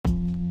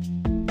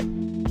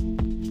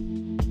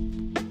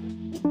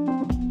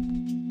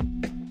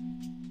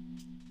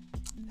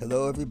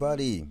Hello,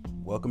 everybody.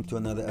 Welcome to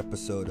another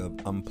episode of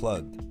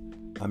Unplugged.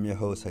 I'm your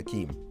host,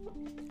 Hakeem.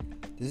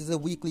 This is a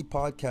weekly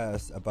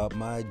podcast about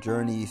my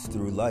journeys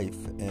through life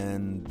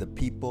and the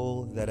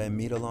people that I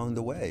meet along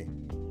the way.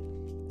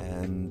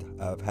 And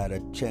I've had a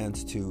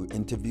chance to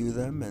interview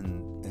them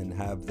and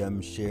have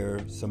them share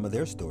some of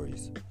their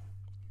stories.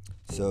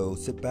 So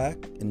sit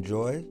back,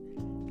 enjoy,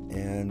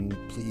 and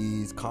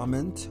please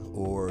comment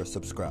or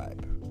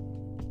subscribe.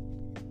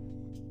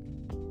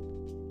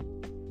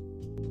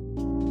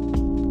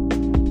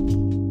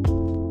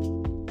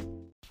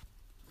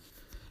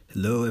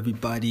 Hello,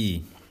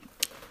 everybody.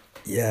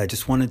 I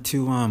just wanted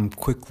to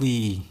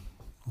quickly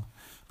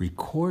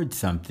record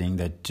something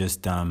that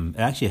just it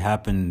actually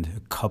happened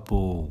a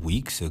couple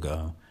weeks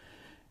ago.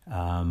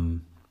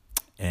 And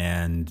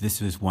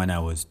this was when I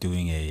was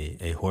doing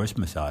a horse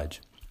massage.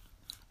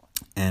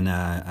 And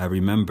I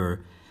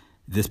remember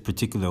this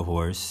particular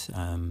horse,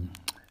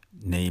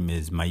 name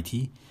is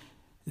Mighty,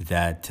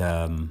 that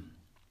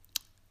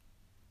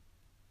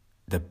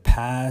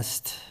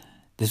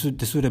this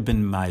would have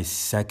been my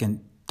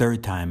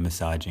third time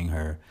massaging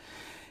her.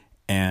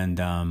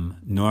 And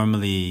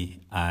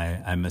normally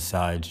I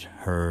massage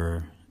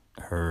her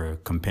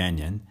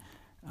companion,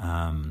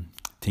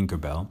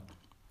 Tinkerbell.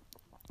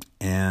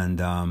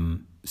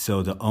 And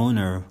so the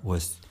owner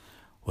was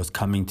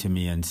coming to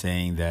me and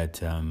saying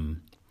that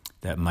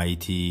that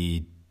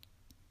Mighty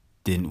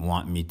didn't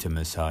want me to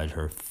massage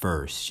her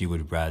first. She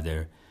would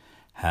rather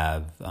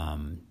have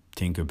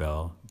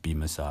Tinkerbell be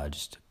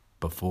massaged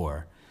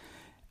before.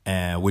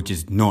 Which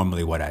is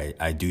normally what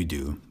I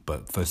do,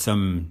 but for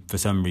some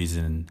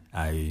reason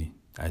I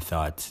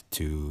thought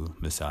to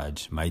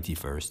massage Mighty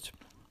first,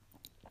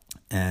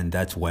 and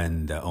that's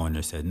when the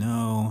owner said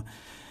no.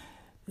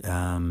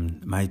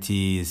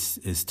 Mighty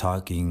is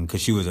talking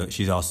because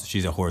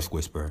she's a horse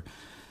whisperer,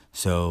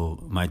 so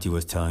Mighty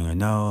was telling her,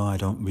 no, I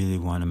don't really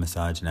want to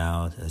massage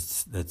now.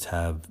 Let's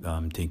have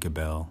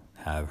Tinkerbell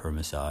have her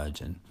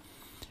massage.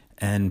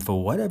 And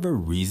for whatever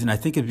reason, I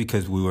think it's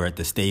because we were at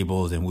the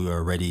stables and we were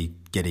already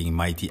getting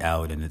Mighty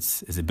out, and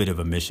it's a bit of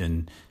a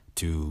mission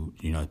to,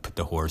 put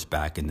the horse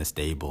back in the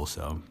stable.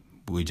 So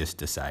we just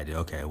decided,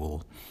 okay,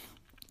 we'll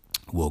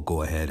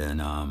go ahead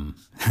and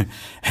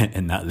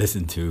and not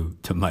listen to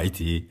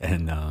Mighty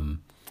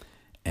and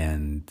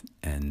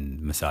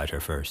massage her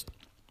first.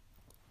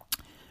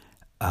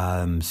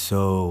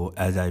 So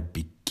as I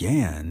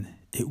began,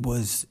 it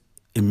was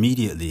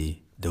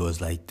immediately. There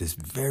was like this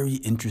very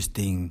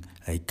interesting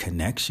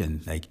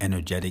connection,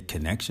 energetic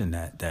connection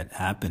that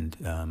happened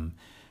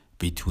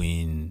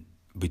between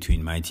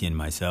Mighty and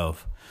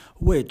myself,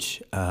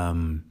 which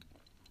had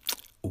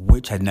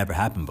never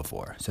happened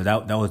before. So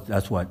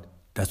that's what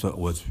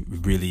was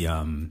really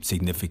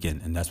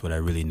significant, and that's what I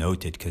really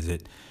noted, because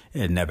it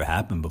had never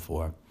happened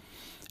before.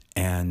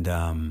 And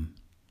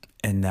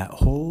that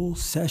whole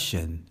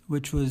session,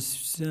 which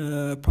was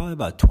probably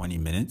about 20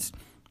 minutes.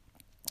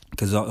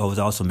 Because I was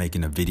also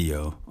making a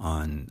video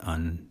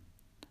on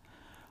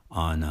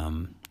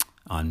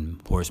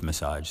horse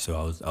massage, so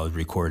I was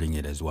recording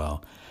it as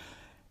well,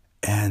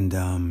 and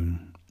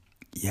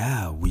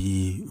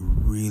we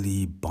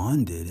really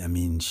bonded. I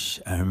mean,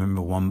 I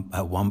remember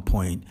at one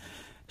point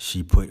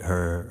she put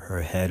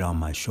her head on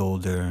my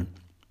shoulder,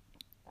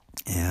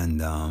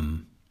 and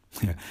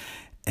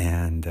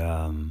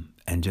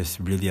and just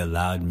really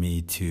allowed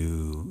me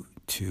to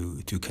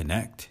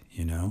connect,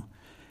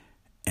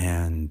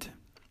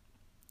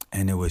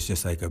 And it was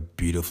just like a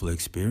beautiful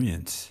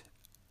experience,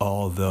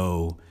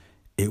 although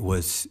it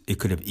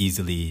could have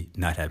easily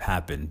not have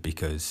happened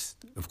because,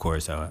 of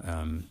course,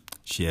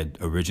 she had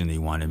originally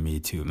wanted me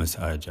to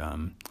massage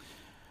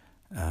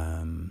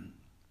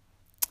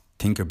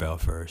Tinkerbell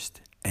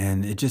first,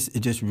 and it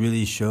just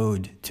really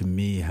showed to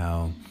me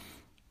how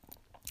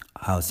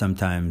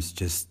sometimes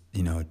just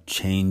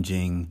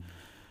changing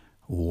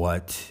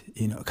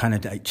kind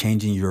of like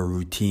changing your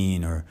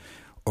routine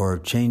or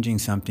changing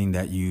something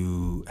that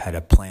you had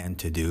a plan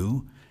to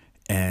do.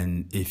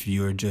 And if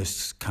you're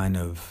just kind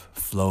of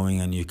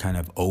flowing and you're kind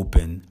of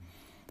open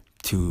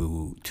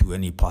to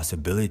any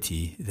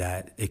possibility,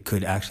 that it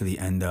could actually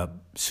end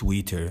up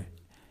sweeter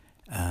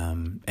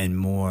and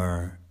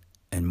more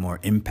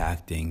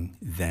impacting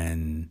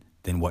than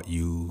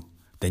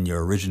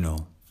your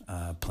original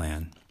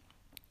plan.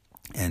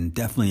 And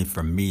definitely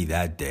for me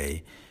that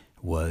day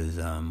was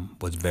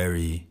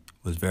very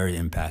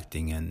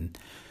impacting,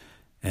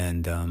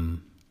 and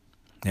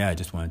I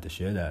just wanted to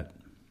share that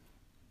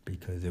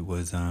because it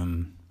was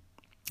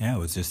it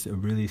was just a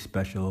really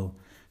special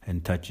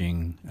and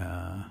touching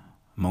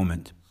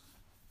moment.